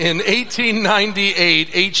In 1898,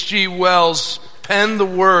 H.G. Wells penned the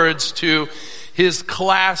words to his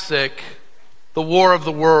classic, The War of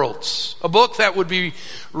the Worlds, a book that would be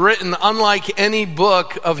written unlike any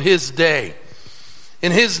book of his day.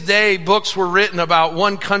 In his day, books were written about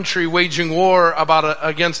one country waging war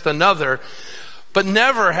against another, but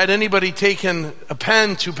never had anybody taken a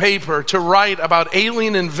pen to paper to write about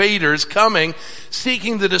alien invaders coming,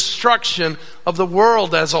 seeking the destruction of the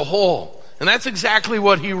world as a whole. And that's exactly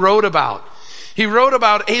what he wrote about. He wrote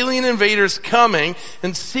about alien invaders coming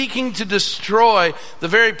and seeking to destroy the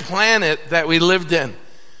very planet that we lived in.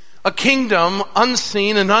 A kingdom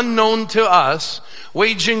unseen and unknown to us,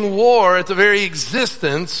 waging war at the very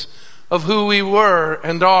existence of who we were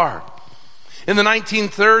and are. In the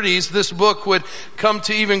 1930s, this book would come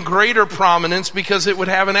to even greater prominence because it would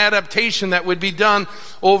have an adaptation that would be done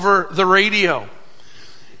over the radio.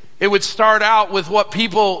 It would start out with what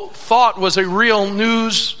people thought was a real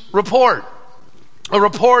news report. A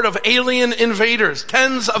report of alien invaders.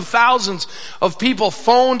 Tens of thousands of people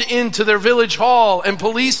phoned into their village hall and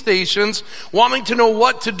police stations wanting to know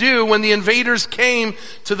what to do when the invaders came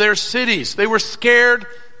to their cities. They were scared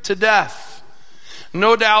to death.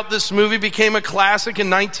 No doubt this movie became a classic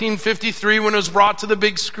in 1953 when it was brought to the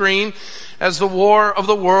big screen as The War of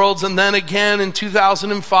the Worlds, and then again in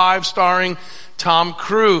 2005 starring Tom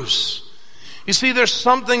Cruise. You see, there's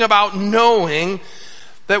something about knowing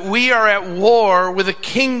that we are at war with a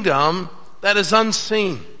kingdom that is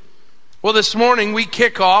unseen. Well, this morning we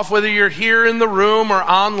kick off, whether you're here in the room or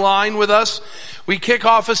online with us, we kick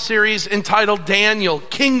off a series entitled Daniel,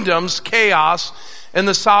 Kingdoms, Chaos, and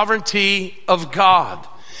the Sovereignty of God.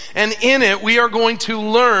 And in it, we are going to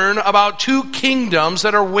learn about two kingdoms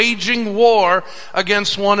that are waging war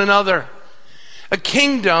against one another. A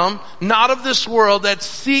kingdom not of this world that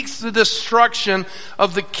seeks the destruction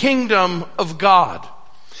of the kingdom of God.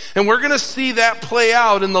 And we're going to see that play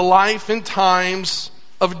out in the life and times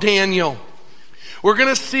of Daniel. We're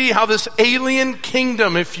going to see how this alien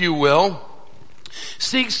kingdom, if you will,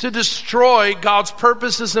 seeks to destroy God's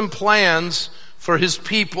purposes and plans for his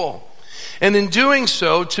people. And in doing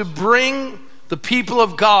so, to bring the people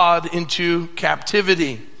of God into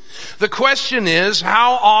captivity. The question is,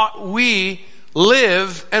 how ought we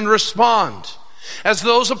live and respond? As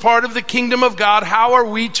those a part of the kingdom of God, how are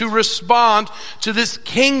we to respond to this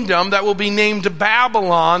kingdom that will be named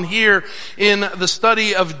Babylon here in the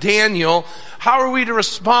study of Daniel? How are we to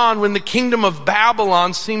respond when the kingdom of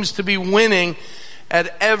Babylon seems to be winning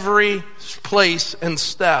at every place and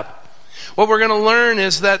step? What we're going to learn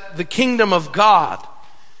is that the kingdom of God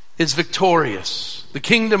is victorious. The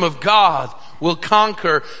kingdom of God will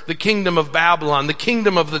conquer the kingdom of Babylon, the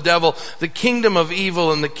kingdom of the devil, the kingdom of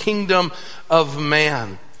evil, and the kingdom of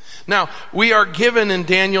man. Now, we are given in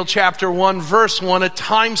Daniel chapter 1, verse 1, a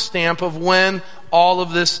timestamp of when all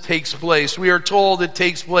of this takes place. We are told it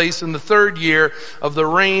takes place in the 3rd year of the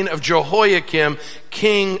reign of Jehoiakim,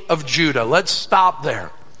 king of Judah. Let's stop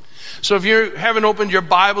there. So if you haven't opened your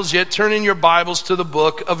Bibles yet, turn in your Bibles to the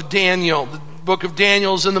book of Daniel. The book of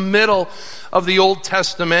Daniel is in the middle of the Old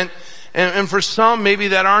Testament. And for some, maybe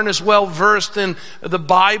that aren't as well versed in the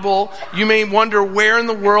Bible, you may wonder, where in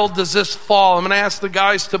the world does this fall? I'm going to ask the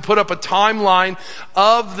guys to put up a timeline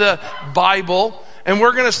of the Bible. And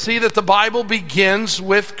we're going to see that the Bible begins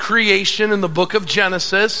with creation in the book of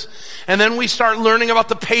Genesis. And then we start learning about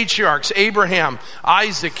the patriarchs, Abraham,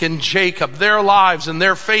 Isaac, and Jacob, their lives and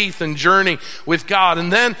their faith and journey with God.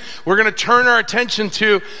 And then we're going to turn our attention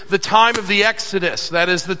to the time of the Exodus. That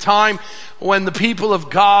is the time when the people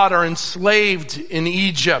of God are enslaved in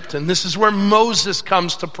Egypt. And this is where Moses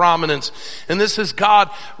comes to prominence. And this is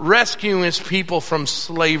God rescuing his people from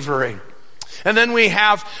slavery. And then we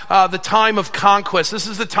have the time of conquest. This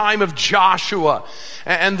is the time of Joshua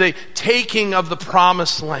and the taking of the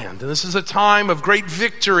promised land. And this is a time of great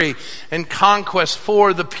victory and conquest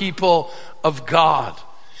for the people of God.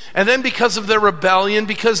 And then because of their rebellion,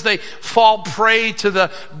 because they fall prey to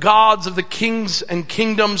the gods of the kings and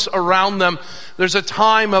kingdoms around them, there's a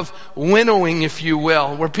time of winnowing, if you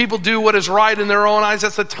will, where people do what is right in their own eyes.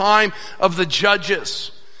 That's the time of the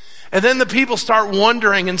judges. And then the people start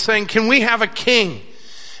wondering and saying, can we have a king?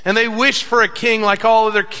 And they wish for a king like all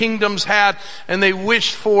other kingdoms had, and they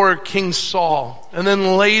wished for King Saul. And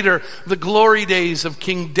then later, the glory days of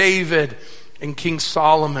King David and King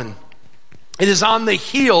Solomon. It is on the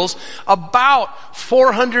heels, about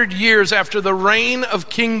 400 years after the reign of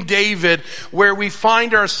King David, where we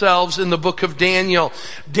find ourselves in the book of Daniel.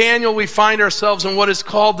 Daniel, we find ourselves in what is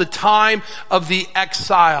called the time of the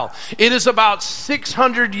exile. It is about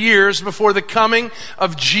 600 years before the coming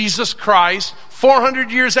of Jesus Christ, 400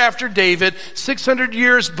 years after David, 600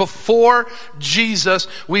 years before Jesus,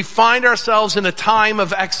 we find ourselves in a time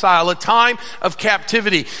of exile, a time of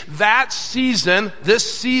captivity. That season,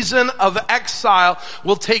 this season of exile,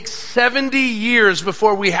 will take 70 years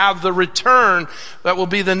before we have the return that will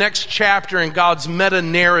be the next chapter in God's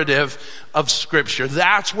meta-narrative of Scripture.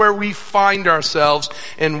 That's where we find ourselves,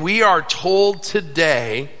 and we are told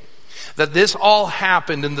today that this all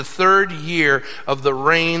happened in the 3rd year of the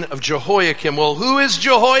reign of Jehoiakim. Well, who is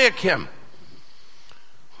Jehoiakim?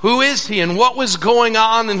 Who is he and what was going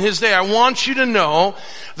on in his day? I want you to know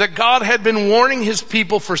that God had been warning his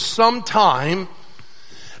people for some time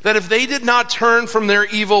that if they did not turn from their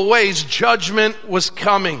evil ways, judgment was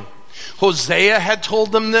coming. Hosea had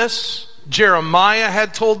told them this. Jeremiah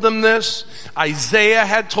had told them this. Isaiah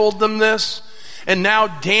had told them this. And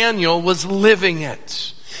now Daniel was living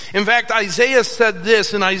it. In fact, Isaiah said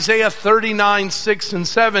this in Isaiah 39, 6 and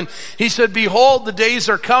 7. He said, behold, the days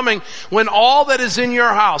are coming when all that is in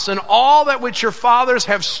your house and all that which your fathers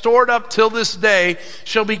have stored up till this day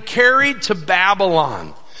shall be carried to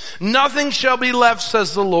Babylon. Nothing shall be left,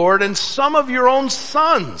 says the Lord, and some of your own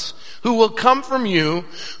sons who will come from you,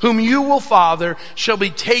 whom you will father, shall be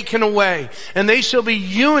taken away, and they shall be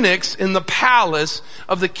eunuchs in the palace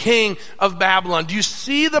of the king of Babylon. Do you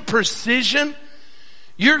see the precision?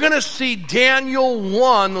 You're going to see Daniel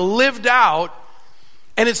 1 lived out,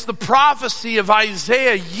 and it's the prophecy of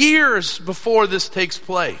Isaiah years before this takes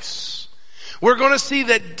place. We're going to see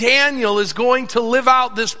that Daniel is going to live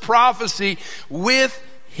out this prophecy with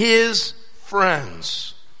his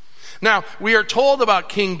friends. Now, we are told about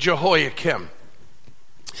King Jehoiakim.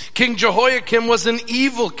 King Jehoiakim was an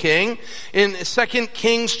evil king. In 2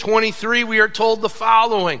 Kings 23, we are told the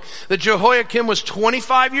following, that Jehoiakim was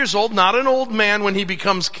 25 years old, not an old man when he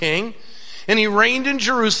becomes king, and he reigned in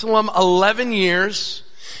Jerusalem 11 years,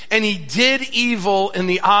 and he did evil in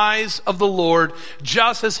the eyes of the Lord,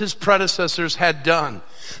 just as his predecessors had done.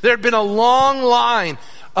 There had been a long line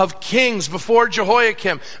of kings before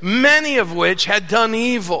Jehoiakim, many of which had done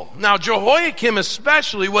evil. Now, Jehoiakim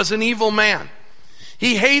especially was an evil man.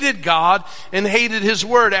 He hated God and hated his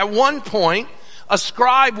word. At one point, a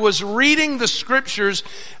scribe was reading the scriptures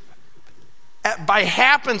by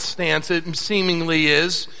happenstance, it seemingly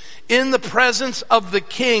is, in the presence of the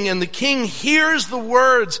king. And the king hears the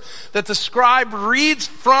words that the scribe reads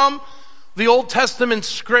from the Old Testament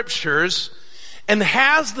scriptures and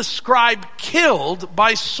has the scribe killed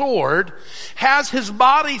by sword, has his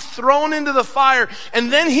body thrown into the fire,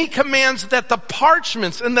 and then he commands that the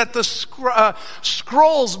parchments and that the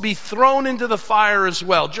scrolls be thrown into the fire as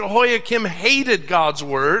well. Jehoiakim hated God's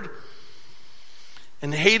word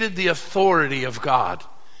and hated the authority of God.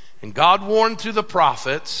 And God warned through the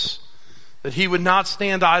prophets that he would not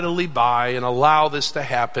stand idly by and allow this to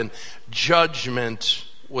happen. Judgment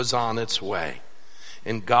was on its way.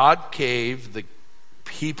 And God gave the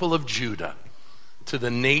people of Judah to the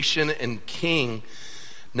nation and king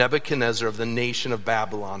Nebuchadnezzar of the nation of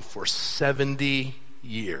Babylon for 70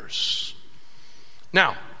 years.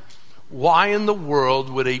 Now, why in the world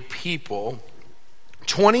would a people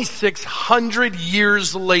 2,600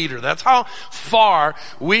 years later, that's how far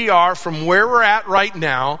we are from where we're at right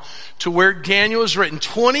now to where Daniel is written,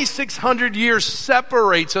 2,600 years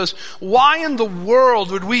separates us. Why in the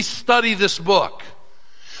world would we study this book?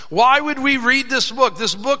 Why would we read this book?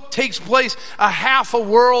 This book takes place a half a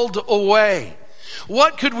world away.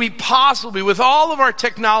 What could we possibly, with all of our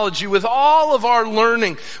technology, with all of our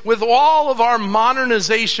learning, with all of our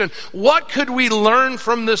modernization, what could we learn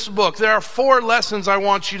from this book? There are 4 lessons I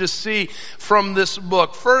want you to see from this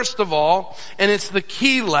book. First of all, and it's the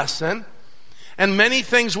key lesson, and many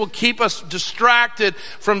things will keep us distracted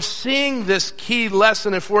from seeing this key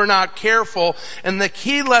lesson if we're not careful. And the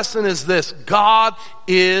key lesson is this: God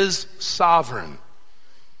is sovereign.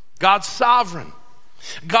 God's sovereign.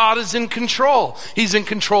 God is in control. He's in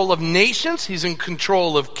control of nations. He's in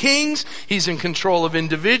control of kings. He's in control of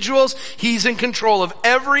individuals. He's in control of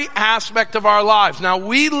every aspect of our lives. Now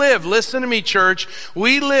we live, listen to me, church,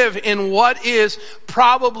 we live in what is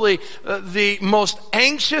probably the most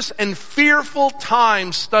anxious and fearful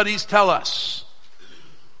time, studies tell us.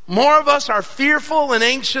 More of us are fearful and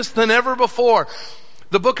anxious than ever before.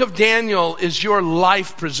 The book of Daniel is your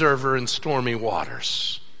life preserver in stormy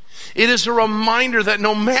waters. It is a reminder that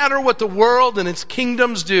no matter what the world and its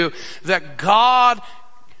kingdoms do, that God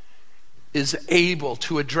is able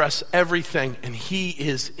to address everything and he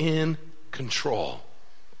is in control.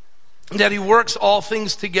 that he works all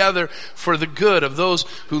things together for the good of those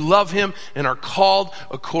who love him and are called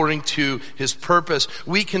according to his purpose.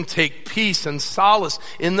 We can take peace and solace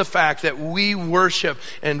in the fact that we worship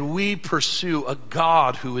and we pursue a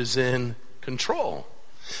God who is in control.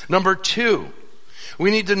 Number 2,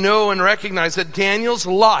 we need to know and recognize that Daniel's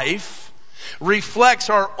life reflects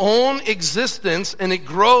our own existence, and it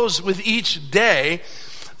grows with each day,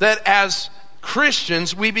 that as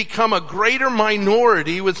Christians, we become a greater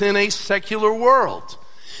minority within a secular world.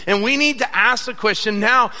 And we need to ask the question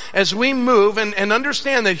now as we move and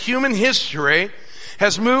understand that human history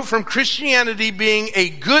has moved from Christianity being a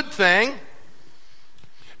good thing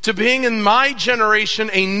to being, in my generation,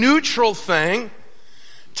 a neutral thing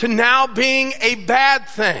to now being a bad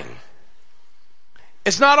thing.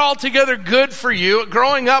 It's not altogether good for you.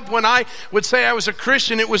 Growing up, when I would say I was a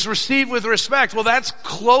Christian, it was received with respect. Well, that's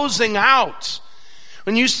closing out.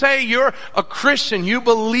 When you say you're a Christian, you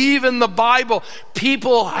believe in the Bible,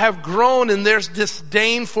 people have grown and there's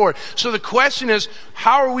disdain for it. So the question is,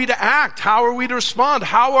 how are we to act? How are we to respond?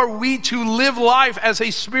 How are we to live life as a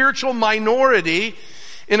spiritual minority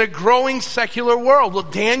in a growing secular world? Well,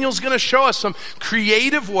 Daniel's going to show us some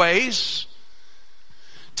creative ways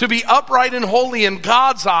to be upright and holy in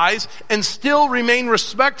God's eyes and still remain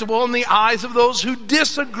respectable in the eyes of those who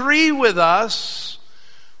disagree with us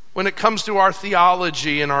when it comes to our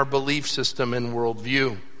theology and our belief system and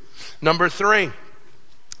worldview. Number 3,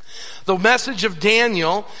 the message of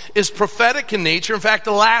Daniel is prophetic in nature. In fact,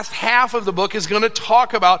 the last half of the book is going to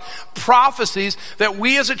talk about prophecies that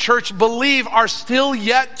we as a church believe are still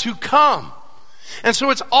yet to come. And so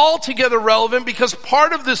it's altogether relevant because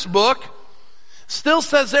part of this book still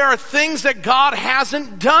says there are things that God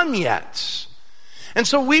hasn't done yet. And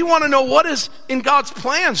so we want to know what is in God's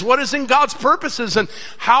plans, what is in God's purposes, and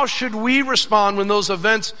how should we respond when those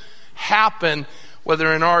events happen,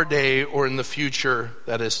 whether in our day or in the future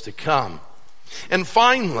that is to come. And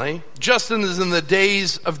finally, just as in the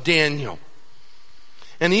days of Daniel,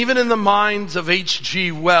 and even in the minds of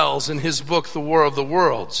H.G. Wells in his book, The War of the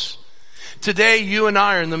Worlds, today you and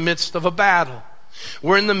I are in the midst of a battle.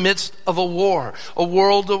 We're in the midst of a war of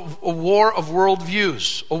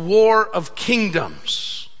worldviews, a war of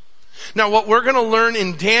kingdoms. Now, what we're going to learn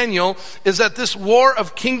in Daniel is that this war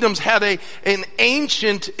of kingdoms had an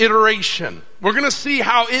ancient iteration. We're going to see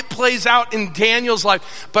how it plays out in Daniel's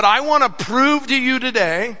life. But I want to prove to you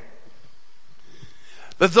today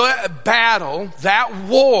that the battle, that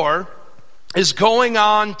war, is going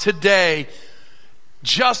on today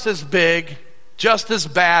just as big, just as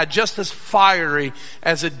bad, just as fiery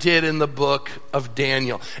as it did in the book of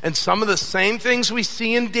Daniel. And some of the same things we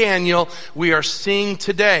see in Daniel, we are seeing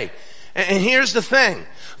today. And here's the thing.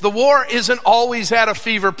 The war isn't always at a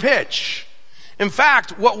fever pitch. In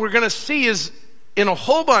fact, what we're going to see is, in a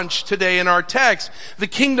whole bunch today in our text, the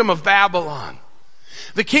kingdom of Babylon.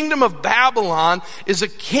 The kingdom of Babylon is a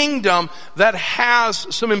kingdom that has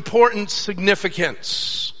some important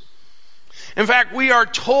significance. In fact, we are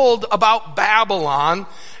told about Babylon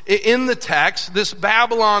in the text. This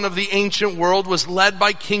Babylon of the ancient world was led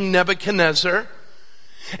by King Nebuchadnezzar.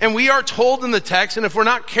 And we are told in the text, and if we're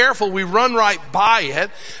not careful, we run right by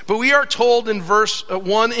it, but we are told in verse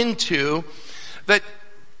 1 and 2 that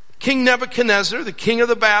King Nebuchadnezzar, the king of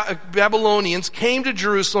the Babylonians, came to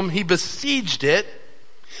Jerusalem. He besieged it.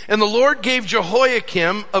 And the Lord gave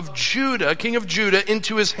Jehoiakim of Judah, king of Judah,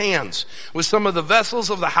 into his hands with some of the vessels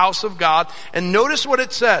of the house of God. And notice what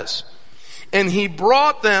it says. And he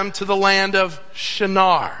brought them to the land of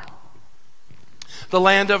Shinar. The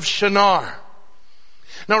land of Shinar.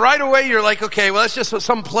 Now right away you're like, okay, well that's just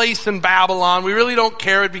some place in Babylon. We really don't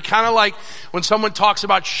care. It'd be kind of like when someone talks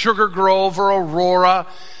about Sugar Grove or Aurora.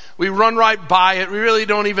 We run right by it. We really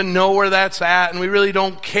don't even know where that's at, and we really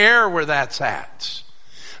don't care where that's at.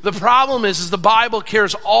 The problem is the Bible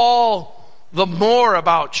cares all the more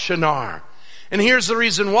about Shinar. And here's the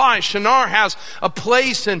reason why. Shinar has a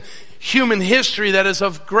place in human history that is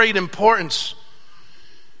of great importance.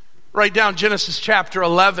 Write down Genesis chapter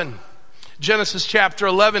 11. Genesis chapter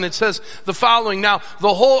 11, it says the following. Now,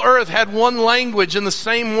 the whole earth had one language and the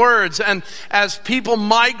same words. And as people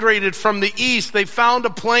migrated from the east, they found a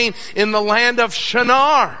plain in the land of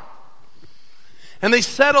Shinar. And they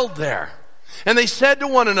settled there. And they said to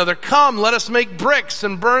one another, come, let us make bricks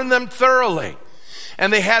and burn them thoroughly.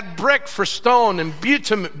 And they had brick for stone and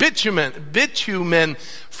bitumen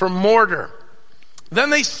for mortar. Then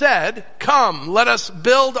they said, come, let us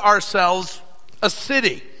build ourselves a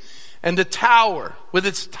city and a tower with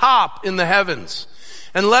its top in the heavens.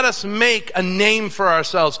 And let us make a name for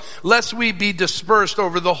ourselves, lest we be dispersed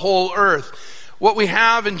over the whole earth. What we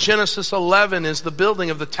have in Genesis 11 is the building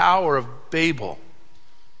of the Tower of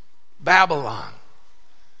Babylon.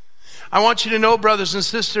 I want you to know, brothers and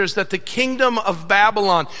sisters, that the kingdom of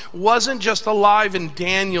Babylon wasn't just alive in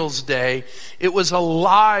Daniel's day. It was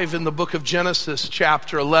alive in the book of Genesis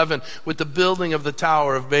chapter 11 with the building of the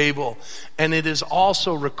Tower of Babel. And it is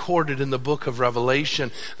also recorded in the book of Revelation.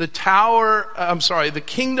 The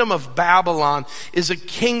kingdom of Babylon is a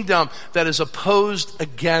kingdom that is opposed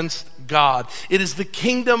against God. It is the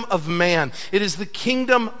kingdom of man. It is the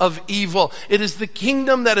kingdom of evil. It is the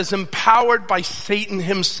kingdom that is empowered by Satan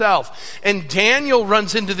himself. And Daniel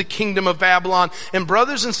runs into the kingdom of Babylon. And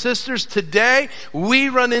brothers and sisters, today we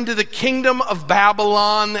run into the kingdom of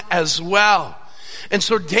Babylon as well. And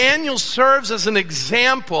so Daniel serves as an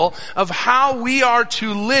example of how we are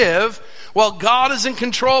to live while God is in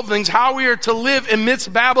control of things, how we are to live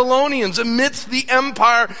amidst Babylonians, amidst the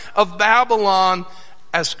empire of Babylon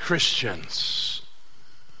as Christians.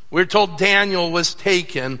 We're told Daniel was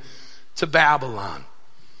taken to Babylon.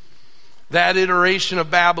 That iteration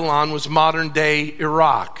of Babylon was modern day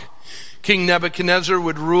Iraq. King Nebuchadnezzar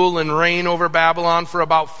would rule and reign over Babylon for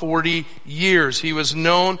about 40 years. He was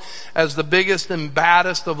known as the biggest and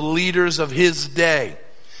baddest of leaders of his day.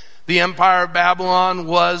 The empire of Babylon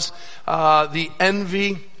was the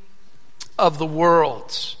envy of the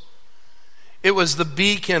world. It was the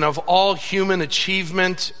beacon of all human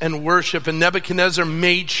achievement and worship, and Nebuchadnezzar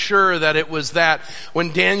made sure that it was that.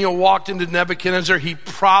 When Daniel walked into Nebuchadnezzar, he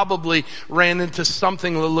probably ran into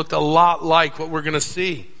something that looked a lot like what we're going to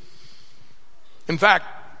see. In fact,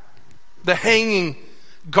 the hanging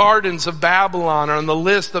gardens of Babylon are on the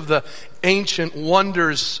list of the ancient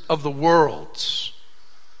wonders of the world.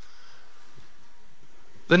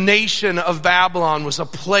 The nation of Babylon was a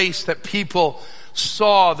place that people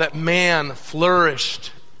saw that man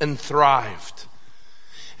flourished and thrived.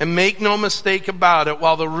 And make no mistake about it,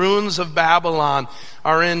 while the ruins of Babylon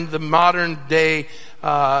are in the modern day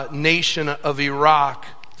nation of Iraq,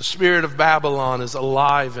 the spirit of Babylon is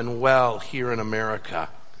alive and well here in America.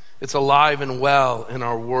 It's alive and well in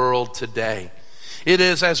our world today. It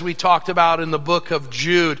is, as we talked about in the book of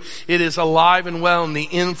Jude, it is alive and well in the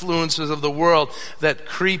influences of the world that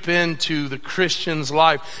creep into the Christian's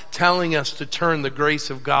life, telling us to turn the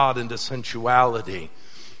grace of God into sensuality.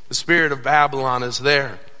 The spirit of Babylon is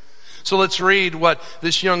there. So let's read what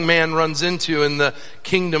this young man runs into in the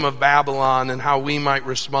kingdom of Babylon and how we might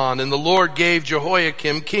respond. And the Lord gave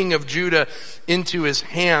Jehoiakim, king of Judah, into his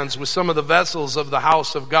hands with some of the vessels of the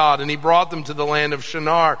house of God. And he brought them to the land of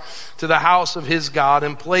Shinar, to the house of his God,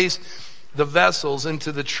 and placed the vessels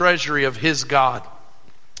into the treasury of his God.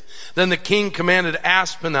 Then the king commanded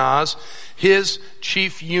Aspenaz, his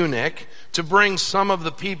chief eunuch, to bring some of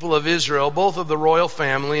the people of Israel, both of the royal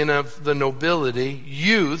family and of the nobility,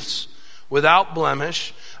 youths, without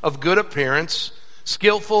blemish, of good appearance,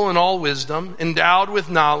 skillful in all wisdom, endowed with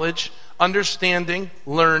knowledge, understanding,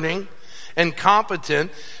 learning, and competent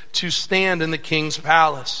to stand in the king's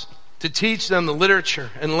palace, to teach them the literature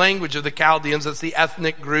and language of the Chaldeans. That's the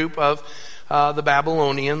ethnic group of the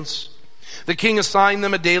Babylonians. The king assigned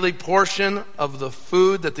them a daily portion of the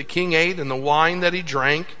food that the king ate and the wine that he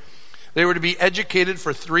drank. They were to be educated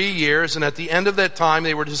for 3 years, and at the end of that time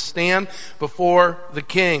they were to stand before the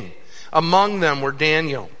king. Among them were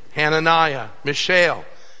Daniel, Hananiah, Mishael,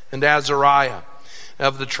 and Azariah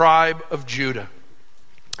of the tribe of Judah.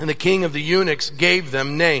 And the king of the eunuchs gave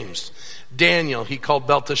them names. Daniel he called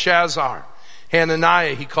Belteshazzar.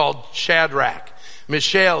 Hananiah he called Shadrach.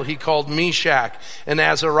 Mishael he called Meshach. And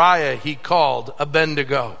Azariah he called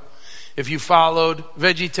Abednego. If you followed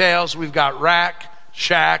VeggieTales, we've got Rack,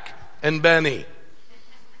 Shack, and Benny.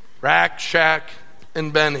 Rack, Shack,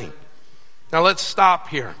 and Benny. Now let's stop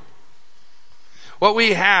here. What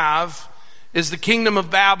we have is the kingdom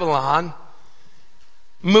of Babylon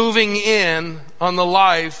moving in on the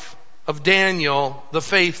life of Daniel the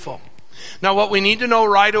faithful. Now what we need to know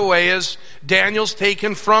right away is Daniel's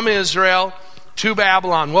taken from Israel to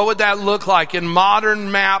Babylon. What would that look like? In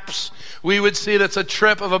modern maps, we would see that's a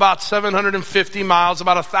trip of about 750 miles,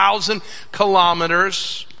 about 1,000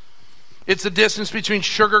 kilometers. It's the distance between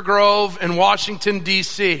Sugar Grove and Washington,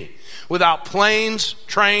 D.C. Without planes,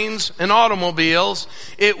 trains, and automobiles,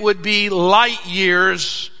 it would be light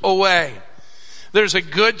years away. There's a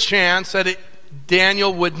good chance that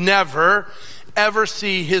Daniel would never, ever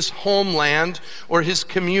see his homeland or his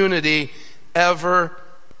community ever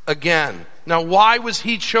again. Now, why was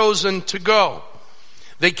he chosen to go?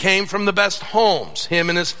 They came from the best homes, him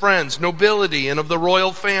and his friends, nobility and of the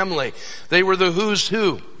royal family. They were the who's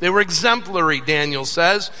who. They were exemplary, Daniel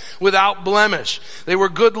says, without blemish. They were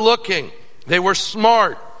good looking. They were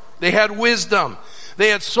smart. They had wisdom. They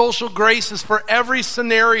had social graces for every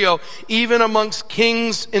scenario, even amongst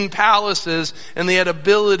kings in palaces, and they had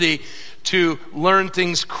ability to learn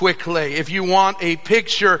things quickly. If you want a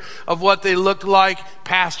picture of what they looked like,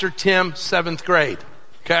 Pastor Tim, 7th grade.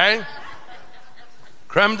 Okay?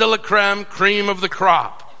 Creme de la creme, cream of the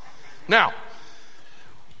crop. Now,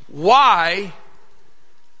 why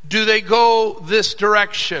do they go this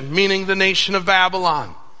direction, meaning the nation of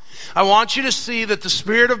Babylon? I want you to see that the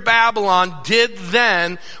spirit of Babylon did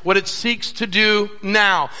then what it seeks to do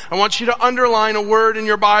now. I want you to underline a word in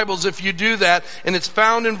your Bibles if you do that, and it's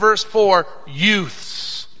found in verse 4,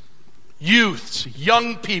 youths. Youths,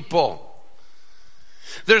 young people.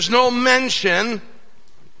 There's no mention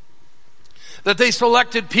that they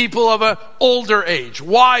selected people of an older age,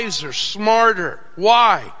 wiser, smarter.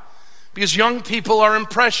 Why? Because young people are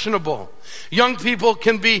impressionable. Young people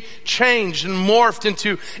can be changed and morphed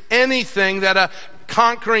into anything that a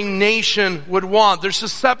conquering nation would want. They're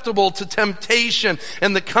susceptible to temptation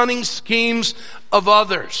and the cunning schemes of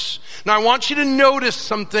others. Now I want you to notice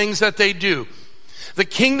some things that they do. The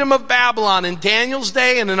kingdom of Babylon in Daniel's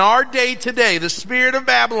day and in our day today, the spirit of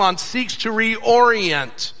Babylon seeks to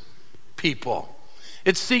reorient people.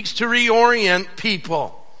 It seeks to reorient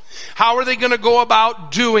people. How are they going to go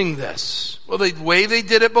about doing this? Well, the way they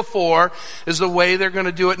did it before is the way they're going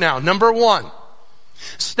to do it now. Number one,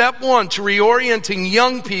 step one to reorienting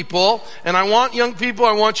young people, and I want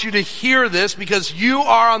you to hear this because you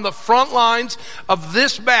are on the front lines of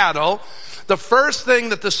this battle. The first thing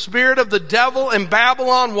that the spirit of the devil and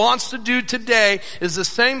Babylon wants to do today is the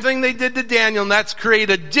same thing they did to Daniel, and that's create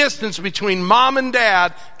a distance between mom and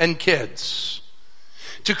dad and kids.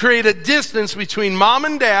 To create a distance between mom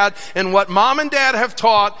and dad and what mom and dad have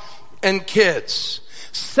taught and kids.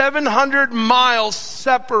 700 miles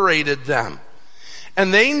separated them.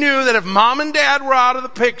 And they knew that if mom and dad were out of the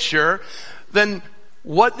picture, then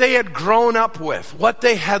what they had grown up with, what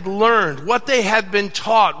they had learned, what they had been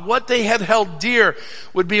taught, what they had held dear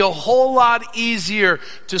would be a whole lot easier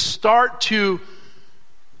to start to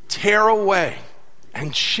tear away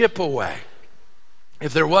and chip away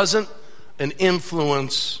if there wasn't an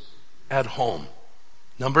influence at home.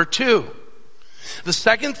 Number two, the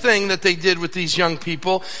second thing that they did with these young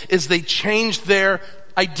people is they changed their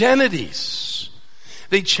identities.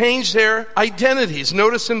 They changed their identities.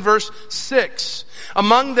 Notice in verse 6,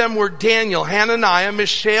 among them were Daniel, Hananiah,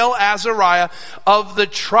 Mishael, Azariah of the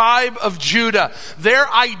tribe of Judah.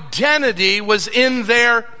 Their identity was in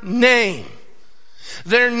their name.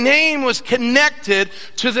 Their name was connected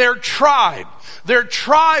to their tribe. Their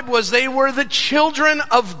tribe was they were the children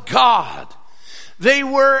of God. They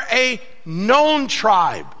were a known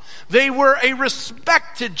tribe. They were a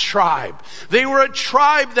respected tribe. They were a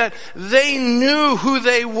tribe that they knew who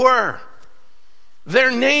they were. Their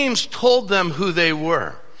names told them who they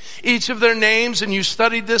were. Each of their names, and you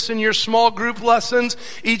studied this in your small group lessons,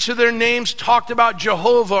 each of their names talked about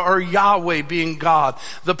Jehovah or Yahweh being God,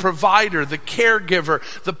 the provider, the caregiver,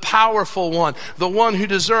 the powerful one, the one who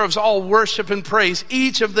deserves all worship and praise.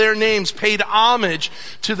 Each of their names paid homage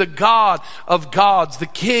to the God of gods, the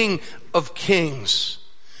King of kings.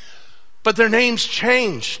 But their names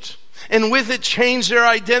changed. And with it changed their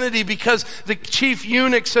identity because the chief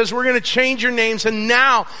eunuch says, we're going to change your names. And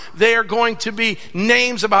now they are going to be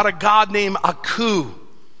names about a god named Aku,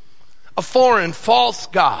 a foreign, false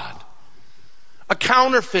god, a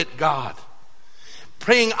counterfeit god,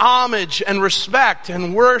 paying homage and respect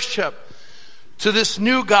and worship to this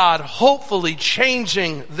new God, hopefully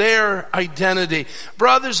changing their identity.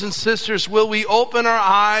 Brothers and sisters, will we open our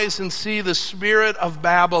eyes and see the spirit of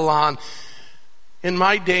Babylon? In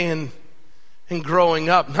my day and growing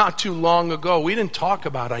up, not too long ago, we didn't talk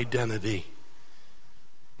about identity.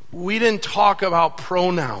 We didn't talk about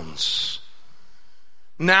pronouns.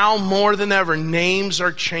 Now more than ever, names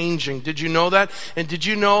are changing. Did you know that? And did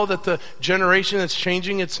you know that the generation that's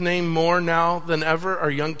changing its name more now than ever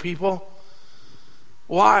are young people?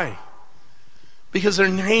 Why? Because their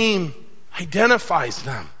name identifies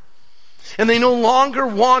them. And they no longer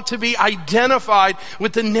want to be identified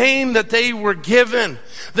with the name that they were given.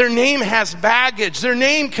 Their name has baggage. Their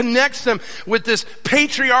name connects them with this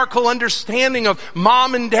patriarchal understanding of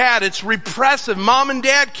mom and dad. It's repressive. Mom and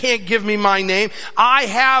dad can't give me my name. I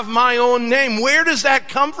have my own name. Where does that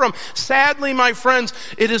come from? Sadly, my friends,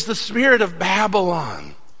 it is the spirit of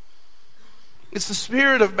Babylon. It's the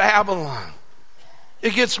spirit of Babylon.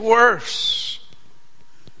 It gets worse.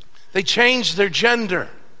 They changed their gender.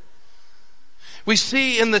 We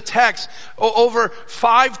see in the text over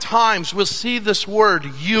 5 times we'll see this word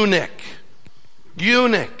eunuch.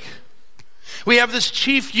 Eunuch. We have this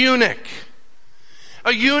chief eunuch.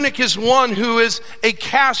 A eunuch is one who is a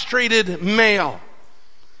castrated male.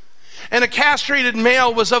 And a castrated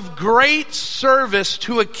male was of great service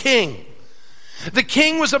to a king. The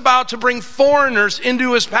king was about to bring foreigners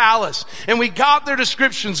into his palace. And we got their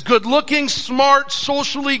descriptions. Good looking, smart,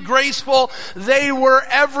 socially graceful. They were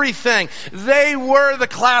everything. They were the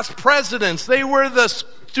class presidents. They were the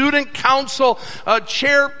student council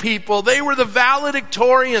chair people. They were the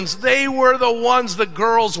valedictorians. They were the ones the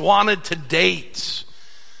girls wanted to date.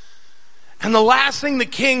 And the last thing the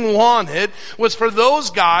king wanted was for those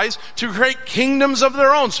guys to create kingdoms of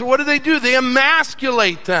their own. So what do? They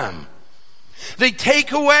emasculate them. They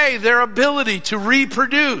take away their ability to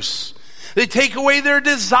reproduce. They take away their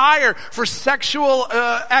desire for sexual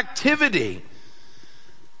activity.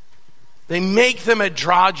 They make them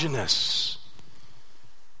androgynous.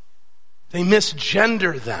 They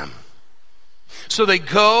misgender them. So they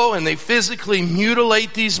go and they physically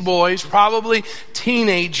mutilate these boys, probably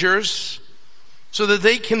teenagers, so that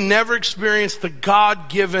they can never experience the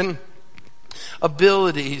God-given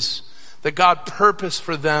abilities that God purposed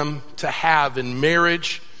for them to have in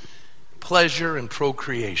marriage, pleasure, and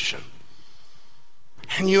procreation.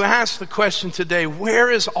 And you ask the question today,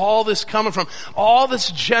 where is all this coming from? All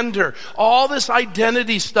this gender, all this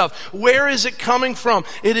identity stuff, where is it coming from?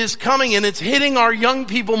 It is coming, and it's hitting our young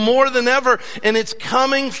people more than ever, and it's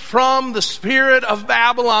coming from the spirit of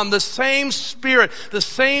Babylon, the same spirit, the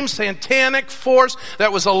same satanic force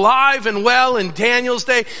that was alive and well in Daniel's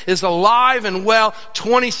day is alive and well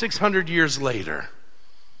 2,600 years later.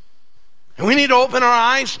 And we need to open our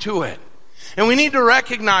eyes to it, and we need to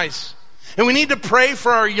recognize. And we need to pray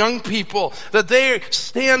for our young people that they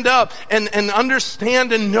stand up and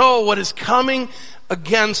understand and know what is coming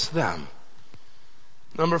against them.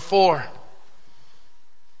 Number 4,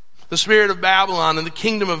 the spirit of Babylon and the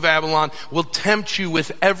kingdom of Babylon will tempt you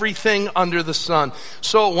with everything under the sun.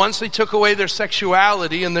 So once they took away their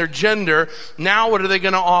sexuality and their gender, now what are they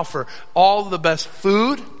going to offer? All the best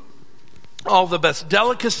food, all the best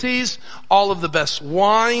delicacies, all of the best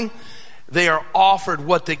wine. They are offered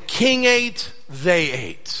what the king ate, they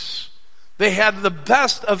ate. They had the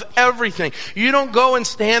best of everything. You don't go and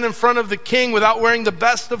stand in front of the king without wearing the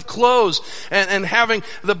best of clothes and having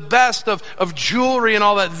the best of jewelry and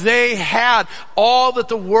all that. They had all that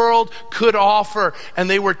the world could offer, and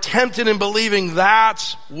they were tempted in believing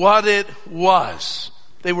that's what it was.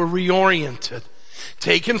 They were reoriented,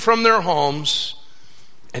 taken from their homes,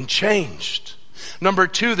 and changed. Number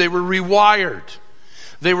 2, they were rewired.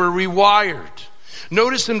 They were rewired.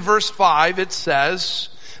 Notice in verse 5 it says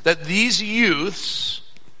that these youths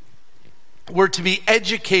were to be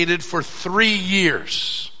educated for 3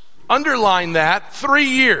 years. Underline that, 3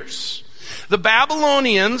 years. The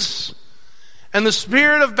Babylonians and the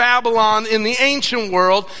spirit of Babylon in the ancient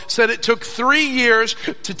world said it took 3 years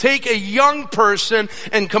to take a young person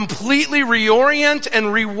and completely reorient and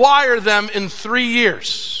rewire them in 3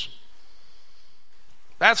 years.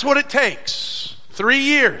 That's what it takes. 3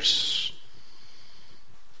 years.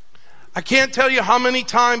 I can't tell you how many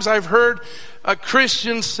times I've heard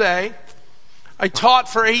Christians say, I taught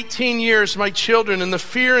for 18 years my children in the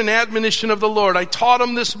fear and admonition of the Lord. I taught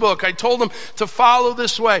them this book. I told them to follow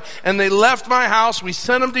this way. And they left my house. We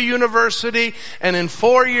sent them to university. And in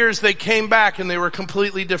 4 years they came back and they were a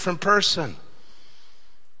completely different person.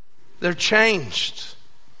 They're changed.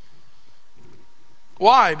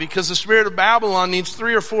 Why? Because the spirit of Babylon needs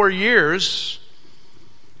 3 or 4 years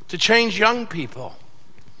to change young people,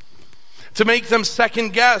 to make them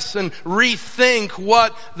second guess and rethink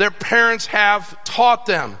what their parents have taught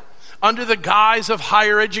them under the guise of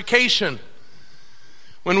higher education.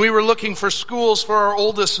 When we were looking for schools for our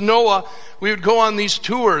oldest Noah, we would go on these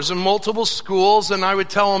tours in multiple schools, and I would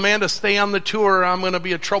tell Amanda, stay on the tour, I'm going to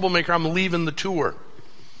be a troublemaker, I'm leaving the tour.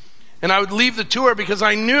 And I would leave the tour because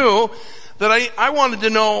I knew that I wanted to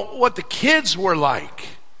know what the kids were like.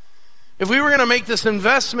 If we were going to make this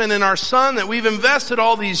investment in our son that we've invested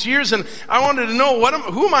all these years, and I wanted to know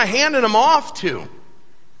who am I handing him off to?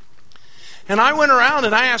 And I went around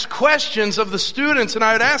and I asked questions of the students, and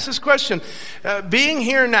I would ask this question, being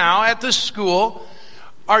here now at this school,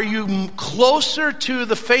 are you closer to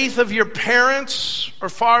the faith of your parents or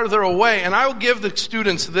farther away? And I will give the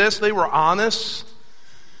students this, they were honest.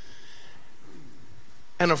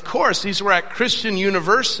 And of course, these were at Christian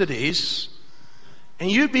universities. And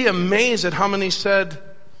you'd be amazed at how many said,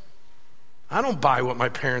 I don't buy what my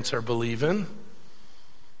parents are believing.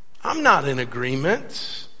 I'm not in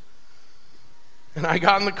agreement. And I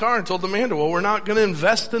got in the car and told Amanda, well, we're not going to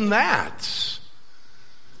invest in that.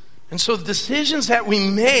 And so the decisions that we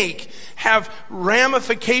make have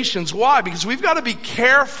ramifications. Why? Because we've got to be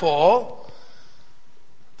careful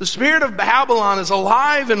The spirit of Babylon is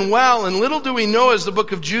alive and well, and little do we know, as the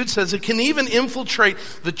book of Jude says, it can even infiltrate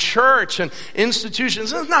the church and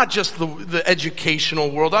institutions. It's not just the educational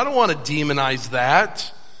world. I don't want to demonize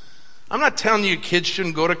that. I'm not telling you kids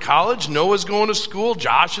shouldn't go to college. Noah's going to school.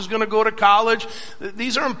 Josh is going to go to college.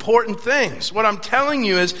 These are important things. What I'm telling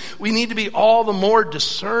you is we need to be all the more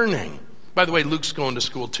discerning. By the way, Luke's going to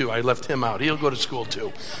school too. I left him out. He'll go to school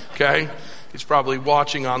too. Okay? He's probably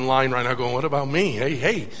watching online right now going, what about me?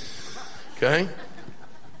 Hey. Okay?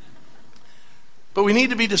 But we need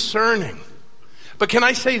to be discerning. But can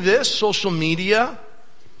I say this? Social media,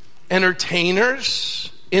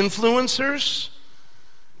 entertainers, influencers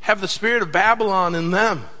have the spirit of Babylon in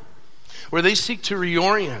them, where they seek to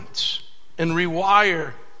reorient and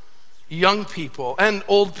rewire young people and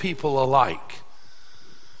old people alike.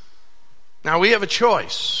 Now we have a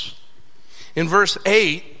choice. In verse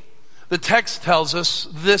 8, the text tells us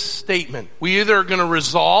this statement. We either are going to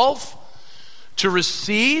resolve to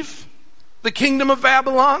receive the kingdom of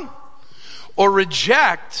Babylon or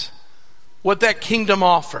reject what that kingdom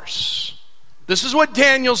offers. This is what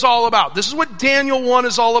Daniel's all about. This is what Daniel 1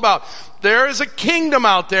 is all about. There is a kingdom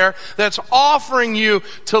out there that's offering you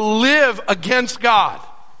to live against God.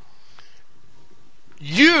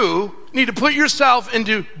 You need to put yourself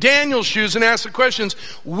into Daniel's shoes and ask the questions,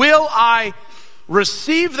 will I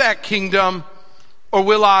receive that kingdom or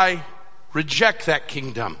will I reject that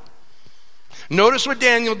kingdom? Notice what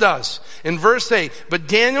Daniel does in verse 8. But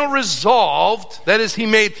Daniel resolved, that is, he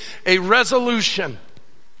made a resolution.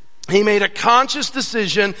 He made a conscious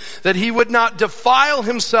decision that he would not defile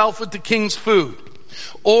himself with the king's food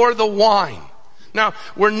or the wine. Now,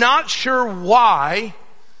 we're not sure why,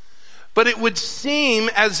 but it would seem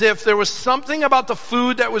as if there was something about the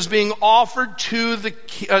food that was being offered to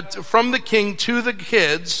from the king to the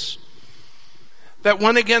kids that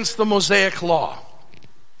went against the Mosaic law.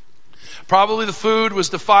 Probably the food was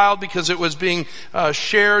defiled because it was being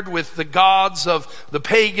shared with the gods of the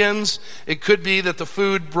pagans. It could be that the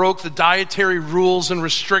food broke the dietary rules and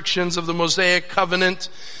restrictions of the Mosaic covenant.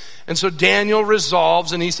 And so Daniel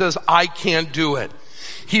resolves and he says, I can't do it.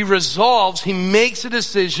 He resolves, he makes a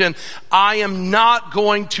decision, I am not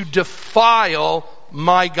going to defile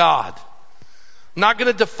my God. I'm not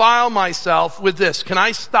going to defile myself with this. Can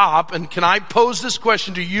I stop and can I pose this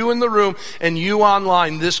question to you in the room and you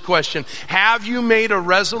online, this question? Have you made a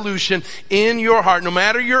resolution in your heart, no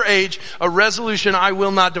matter your age, a resolution, I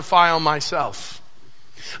will not defile myself.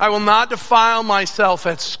 I will not defile myself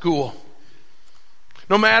at school.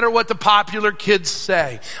 No matter what the popular kids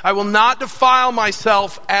say. I will not defile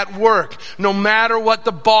myself at work, no matter what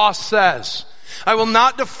the boss says. I will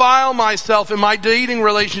not defile myself in my dating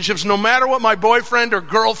relationships, no matter what my boyfriend or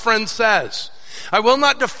girlfriend says. I will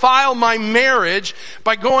not defile my marriage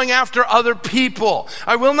by going after other people.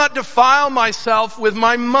 I will not defile myself with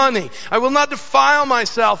my money. I will not defile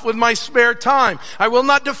myself with my spare time. I will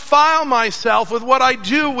not defile myself with what I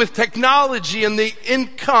do with technology and the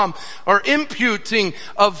income or imputing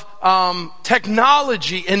of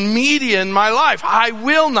technology and media in my life. I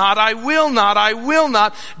will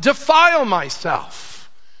not defile myself.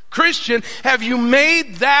 Christian, have you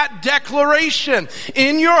made that declaration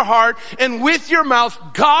in your heart and with your mouth?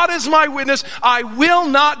 God is my witness. I will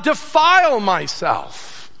not defile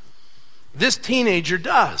myself. This teenager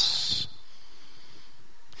does.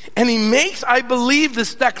 And he makes, I believe,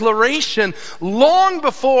 this declaration long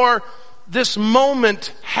before this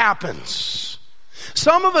moment happens.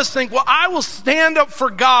 Some of us think, well, I will stand up for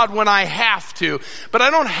God when I have to, but I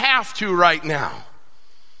don't have to right now.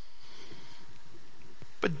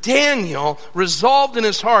 But Daniel resolved in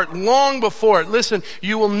his heart long before it. Listen,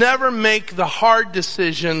 you will never make the hard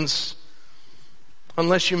decisions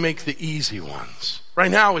unless you make the easy ones.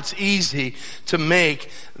 Right now it's easy to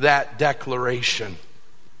make that declaration.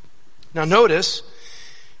 Now notice,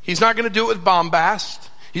 he's not going to do it with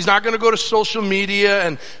bombast. He's not going to go to social media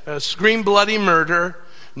and scream bloody murder.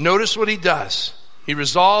 Notice what he does. He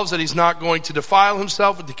resolves that he's not going to defile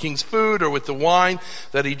himself with the king's food or with the wine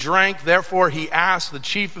that he drank. Therefore, he asked the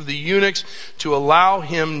chief of the eunuchs to allow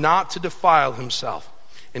him not to defile himself.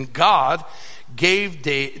 And God gave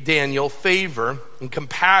Daniel favor and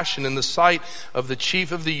compassion in the sight of the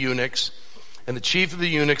chief of the eunuchs. And the chief of the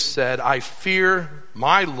eunuchs said, I fear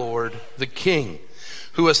my lord, the king,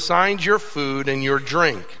 who assigned your food and your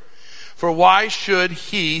drink. For why should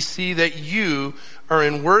he see that you are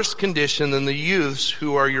in worse condition than the youths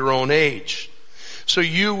who are your own age? So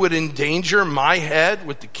you would endanger my head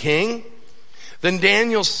with the king? Then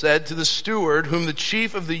Daniel said to the steward, whom the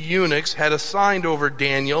chief of the eunuchs had assigned over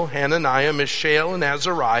Daniel, Hananiah, Mishael, and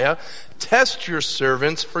Azariah, test your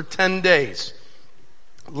servants for 10 days.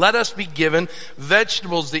 Let us be given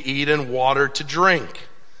vegetables to eat and water to drink.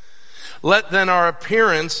 Let then our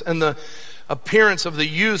appearance and the appearance of the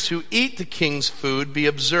youths who eat the king's food be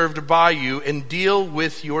observed by you, and deal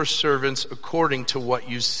with your servants according to what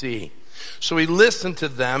you see." So he listened to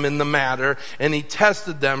them in the matter, and he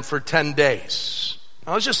tested them for 10 days.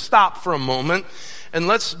 Now let's just stop for a moment, and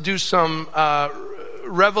let's do some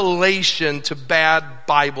revelation to bad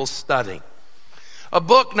Bible study. A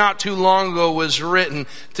book not too long ago was written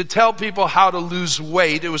to tell people how to lose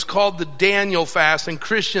weight. It was called the Daniel Fast, and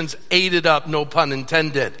Christians ate it up, no pun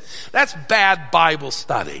intended. That's bad Bible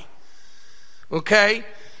study. Okay?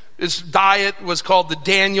 This diet was called the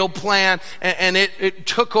Daniel Plan, and it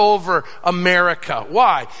took over America.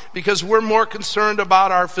 Why? Because we're more concerned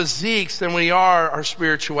about our physiques than we are our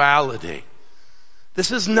spirituality. This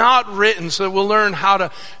is not written so we'll learn how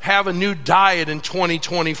to have a new diet in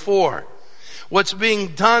 2024. What's being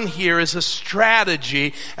done here is a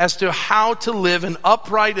strategy as to how to live an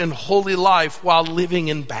upright and holy life while living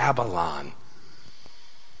in Babylon.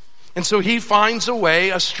 And so he finds a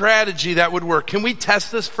way, a strategy that would work. Can we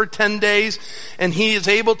test this for 10 days? And he is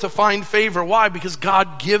able to find favor. Why? Because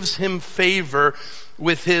God gives him favor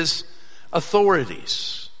with his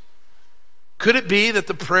authorities. Could it be that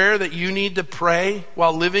the prayer that you need to pray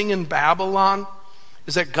while living in Babylon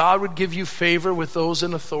is that God would give you favor with those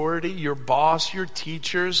in authority, your boss, your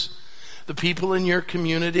teachers, the people in your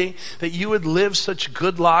community, that you would live such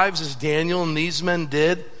good lives as Daniel and these men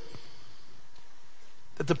did,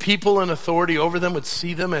 that the people in authority over them would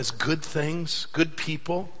see them as good things, good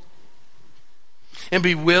people, and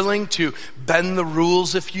be willing to bend the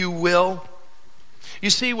rules, if you will. You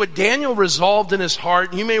see, what Daniel resolved in his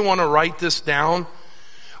heart, you may want to write this down.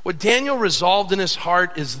 What Daniel resolved in his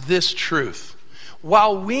heart is this truth.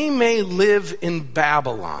 While we may live in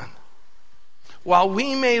Babylon,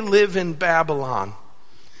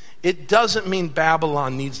 it doesn't mean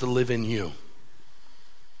Babylon needs to live in you.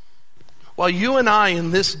 While you and I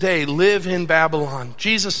in this day live in Babylon,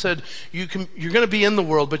 Jesus said, you're going to be in the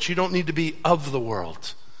world, but you don't need to be of the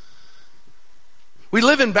world. We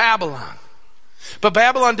live in Babylon. But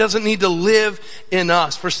Babylon doesn't need to live in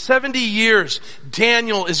us. For 70 years,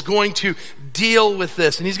 Daniel is going to deal with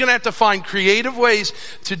this. And he's going to have to find creative ways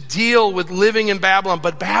to deal with living in Babylon.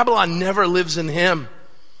 But Babylon never lives in him.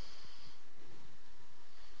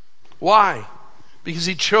 Why? Because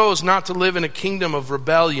he chose not to live in a kingdom of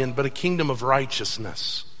rebellion, but a kingdom of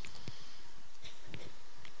righteousness.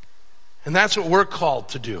 And that's what we're called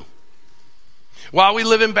to do. While we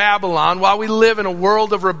live in Babylon, while we live in a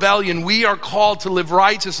world of rebellion, we are called to live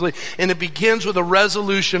righteously. And it begins with a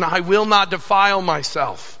resolution: I will not defile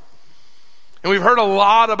myself. And we've heard a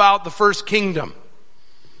lot about the first kingdom.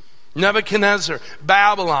 Nebuchadnezzar,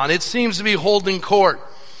 Babylon. It seems to be holding court.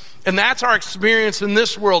 And that's our experience in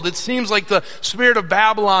this world. It seems like the spirit of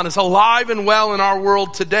Babylon is alive and well in our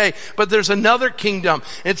world today. But there's another kingdom.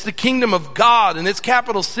 It's the kingdom of God, and its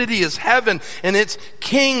capital city is heaven, and its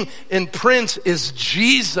king and prince is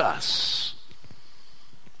Jesus.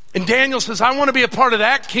 And Daniel says, I want to be a part of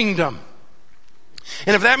that kingdom.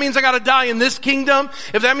 And if that means I got to die in this kingdom,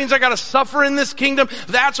 if that means I got to suffer in this kingdom,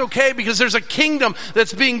 that's okay, because there's a kingdom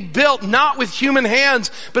that's being built not with human hands,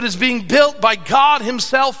 but is being built by God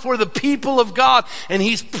himself for the people of God. And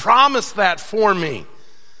he's promised that for me.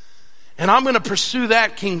 And I'm going to pursue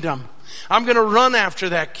that kingdom. I'm going to run after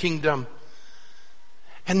that kingdom.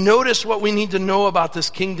 And notice what we need to know about this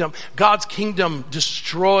kingdom. God's kingdom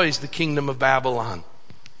destroys the kingdom of Babylon.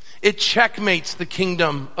 It checkmates the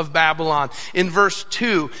kingdom of Babylon. In verse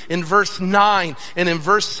 2, in verse 9, and in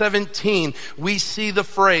verse 17, we see the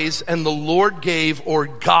phrase, and the Lord gave, or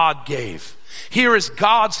God gave. Here is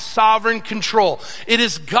God's sovereign control. It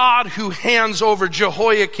is God who hands over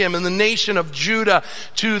Jehoiakim and the nation of Judah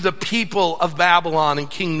to the people of Babylon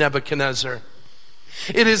and King Nebuchadnezzar.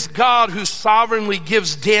 It is God who sovereignly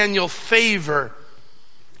gives Daniel favor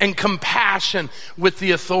and compassion with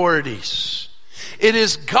the authorities. It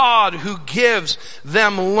is God who gives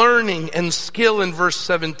them learning and skill in verse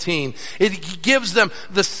 17. It gives them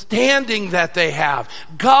the standing that they have.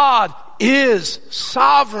 God is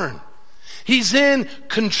sovereign. He's in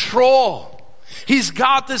control. He's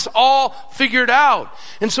got this all figured out.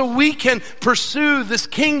 And so we can pursue this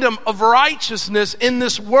kingdom of righteousness in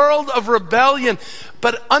this world of rebellion.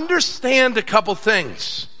 But understand a couple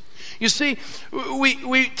things. You see,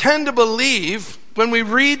 we tend to believe, when we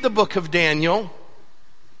read the book of Daniel,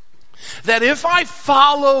 that if I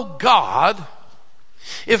follow God,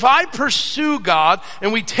 if I pursue God,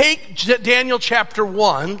 and we take Daniel chapter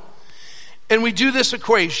 1, and we do this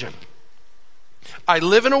equation. I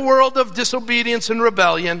live in a world of disobedience and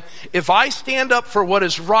rebellion. If I stand up for what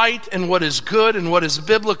is right and what is good and what is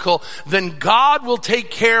biblical, then God will take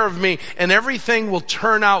care of me and everything will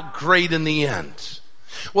turn out great in the end.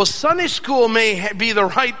 Well, Sunday school may be the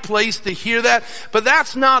right place to hear that, but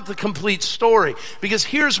that's not the complete story. Because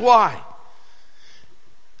here's why.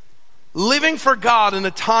 Living for God in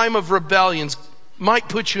a time of rebellions might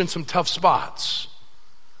put you in some tough spots.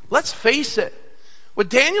 Let's face it. What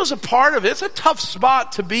Daniel's a part of, it's a tough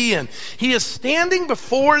spot to be in. He is standing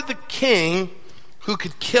before the king who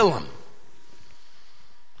could kill him.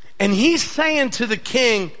 And he's saying to the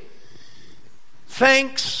king,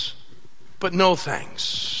 thanks, but no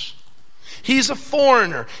thanks. He's a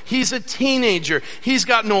foreigner. He's a teenager. He's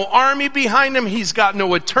got no army behind him. He's got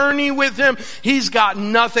no attorney with him. He's got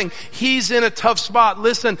nothing. He's in a tough spot.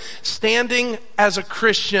 Listen, standing as a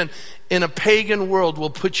Christian in a pagan world will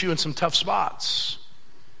put you in some tough spots.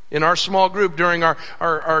 In our small group during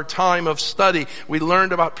our time of study, we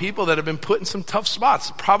learned about people that have been put in some tough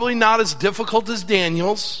spots. Probably not as difficult as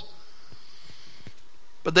Daniel's,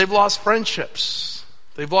 but they've lost friendships.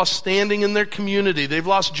 They've lost standing in their community. They've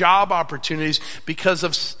lost job opportunities because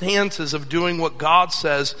of stances of doing what God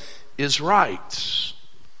says is right.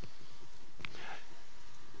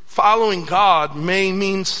 Following God may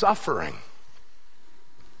mean suffering.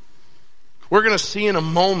 We're going to see in a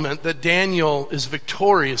moment that Daniel is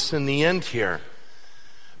victorious in the end here.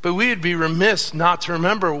 But we would be remiss not to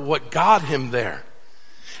remember what got him there.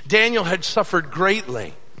 Daniel had suffered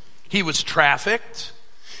greatly. He was trafficked.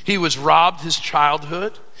 He was robbed his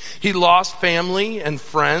childhood. He lost family and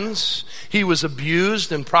friends. He was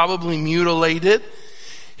abused and probably mutilated.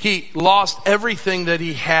 He lost everything that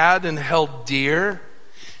he had and held dear.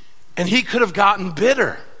 And he could have gotten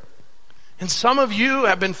bitter. And some of you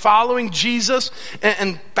have been following Jesus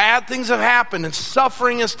and bad things have happened and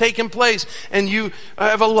suffering has taken place and you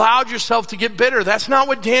have allowed yourself to get bitter. That's not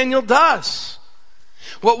what Daniel does.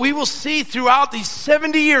 What we will see throughout these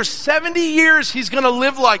 70 years he's going to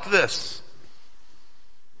live like this.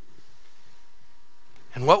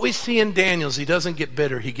 And what we see in Daniel is he doesn't get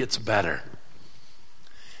bitter, he gets better.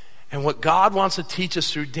 And what God wants to teach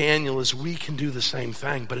us through Daniel is we can do the same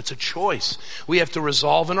thing, but it's a choice. We have to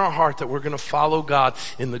resolve in our heart that we're going to follow God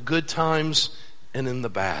in the good times and in the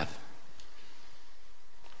bad.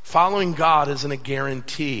 Following God isn't a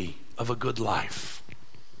guarantee of a good life.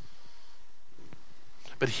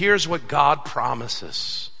 But here's what God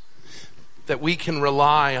promises, that we can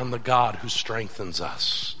rely on the God who strengthens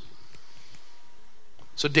us.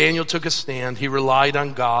 So Daniel took a stand, he relied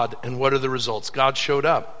on God, and what are the results? God showed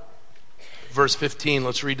up. Verse 15,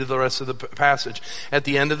 let's read to the rest of the passage. At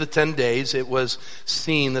the end of the 10 days, it was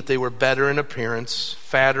seen that they were better in appearance,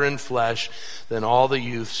 fatter in flesh than all the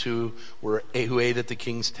youths who ate at the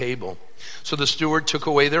king's table. So the steward took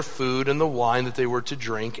away their food and the wine that they were to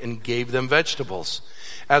drink and gave them vegetables.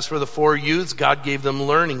 As for the 4 youths, God gave them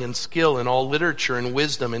learning and skill in all literature and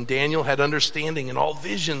wisdom, and Daniel had understanding in all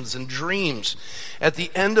visions and dreams. At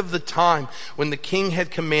the end of the time, when the king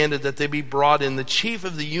had commanded that they be brought in, the chief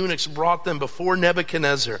of the eunuchs brought them before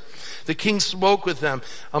Nebuchadnezzar. The king spoke with them.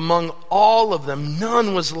 Among all of them,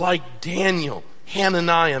 none was like Daniel,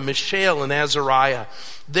 Hananiah, Mishael, and Azariah.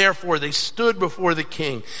 Therefore they stood before the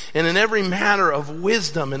king, and in every matter of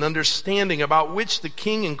wisdom and understanding about which the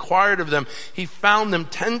king inquired of them, he found them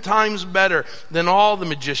 10 times better than all the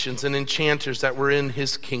magicians and enchanters that were in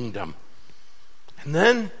his kingdom. And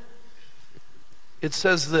then it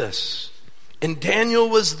says this, and Daniel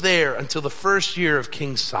was there until the first year of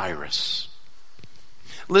King Cyrus.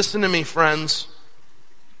 Listen to me, friends.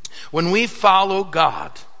 When we follow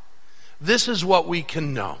God, this is what we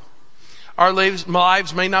can know. Our lives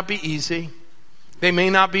may not be easy. They may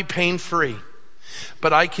not be pain-free.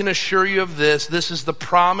 But I can assure you of this. This is the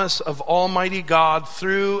promise of Almighty God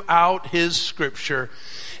throughout His Scripture,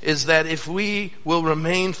 is that if we will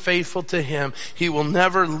remain faithful to Him, He will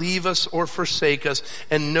never leave us or forsake us.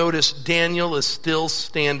 And notice, Daniel is still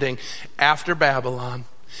standing after Babylon,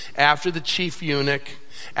 after the chief eunuch,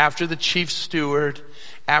 after the chief steward,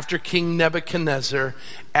 after King Nebuchadnezzar,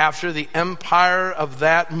 after the empire of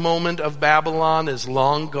that moment of Babylon is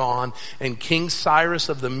long gone, and King Cyrus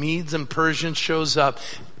of the Medes and Persians shows up,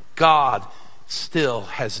 God still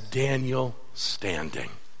has Daniel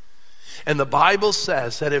standing. And the Bible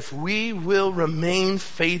says that if we will remain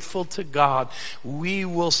faithful to God, we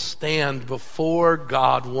will stand before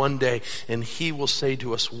God one day, and He will say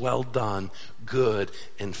to us, "Well done, good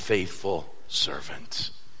and faithful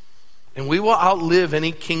servant." And we will outlive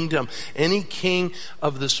any kingdom, any king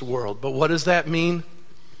of this world. But what does that mean?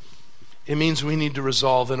 It means we need to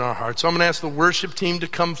resolve in our hearts. So I'm going to ask the worship team to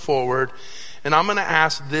come forward. And I'm going to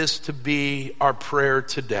ask this to be our prayer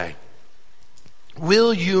today.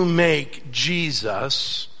 Will you make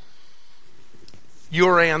Jesus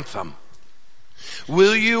your anthem?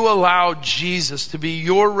 Will you allow Jesus to be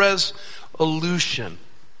your resolution,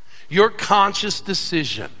 your conscious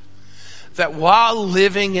decision, that while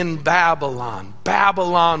living in Babylon,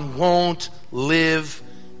 Babylon won't live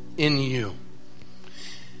in you?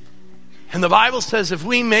 And the Bible says if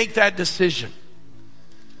we make that decision,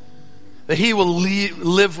 that he will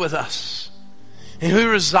live with us, and he'll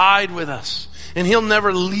reside with us, and he'll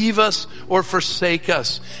never leave us or forsake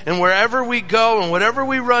us. And wherever we go and whatever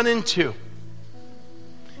we run into,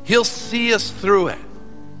 he'll see us through it.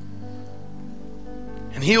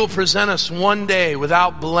 And he will present us one day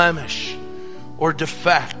without blemish or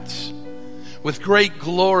defect, with great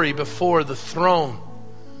glory before the throne.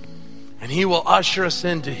 And he will usher us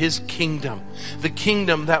into his kingdom, the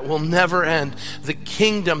kingdom that will never end, the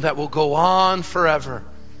kingdom that will go on forever.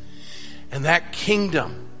 And that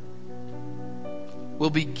kingdom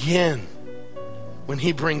will begin when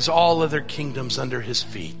he brings all other kingdoms under his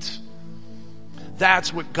feet.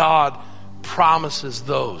 That's what God promises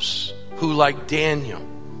those who, like Daniel,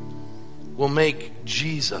 will make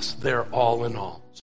Jesus their all in all.